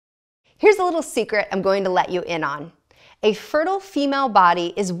Here's a little secret I'm going to let you in on. A fertile female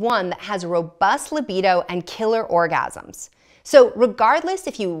body is one that has robust libido and killer orgasms. So regardless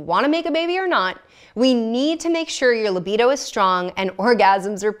if you want to make a baby or not, we need to make sure your libido is strong and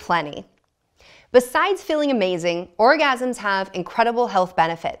orgasms are plenty. Besides feeling amazing, orgasms have incredible health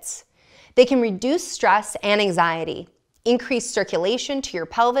benefits. They can reduce stress and anxiety, increase circulation to your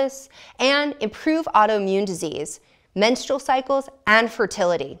pelvis, and improve autoimmune disease, menstrual cycles, and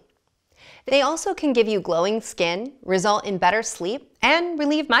fertility. They also can give you glowing skin, result in better sleep, and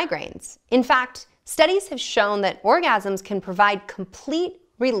relieve migraines. In fact, studies have shown that orgasms can provide complete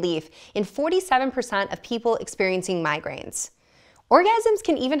relief in 47% of people experiencing migraines. Orgasms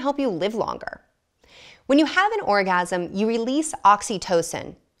can even help you live longer. When you have an orgasm, you release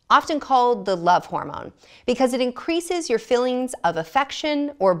oxytocin, often called the love hormone, because it increases your feelings of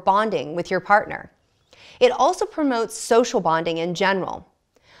affection or bonding with your partner. It also promotes social bonding in general.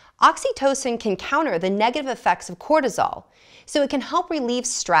 Oxytocin can counter the negative effects of cortisol, so it can help relieve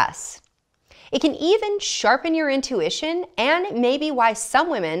stress. It can even sharpen your intuition, and it may be why some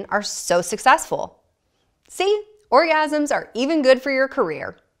women are so successful. See, orgasms are even good for your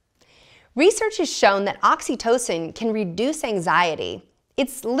career. Research has shown that oxytocin can reduce anxiety.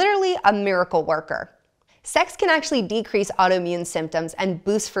 It's literally a miracle worker. Sex can actually decrease autoimmune symptoms and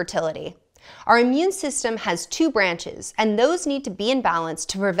boost fertility. Our immune system has two branches, and those need to be in balance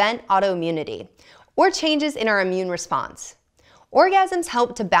to prevent autoimmunity or changes in our immune response. Orgasms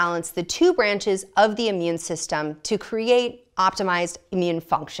help to balance the two branches of the immune system to create optimized immune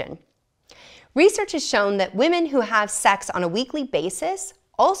function. Research has shown that women who have sex on a weekly basis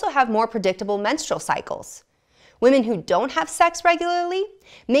also have more predictable menstrual cycles. Women who don't have sex regularly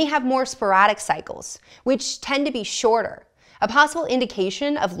may have more sporadic cycles, which tend to be shorter, a possible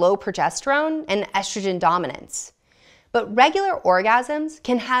indication of low progesterone and estrogen dominance. But regular orgasms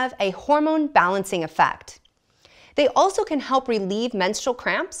can have a hormone balancing effect. They also can help relieve menstrual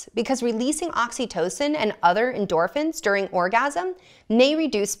cramps because releasing oxytocin and other endorphins during orgasm may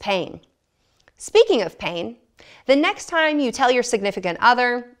reduce pain. Speaking of pain, the next time you tell your significant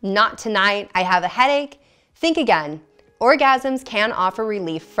other, "Not tonight, I have a headache," think again. Orgasms can offer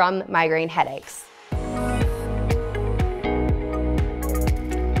relief from migraine headaches.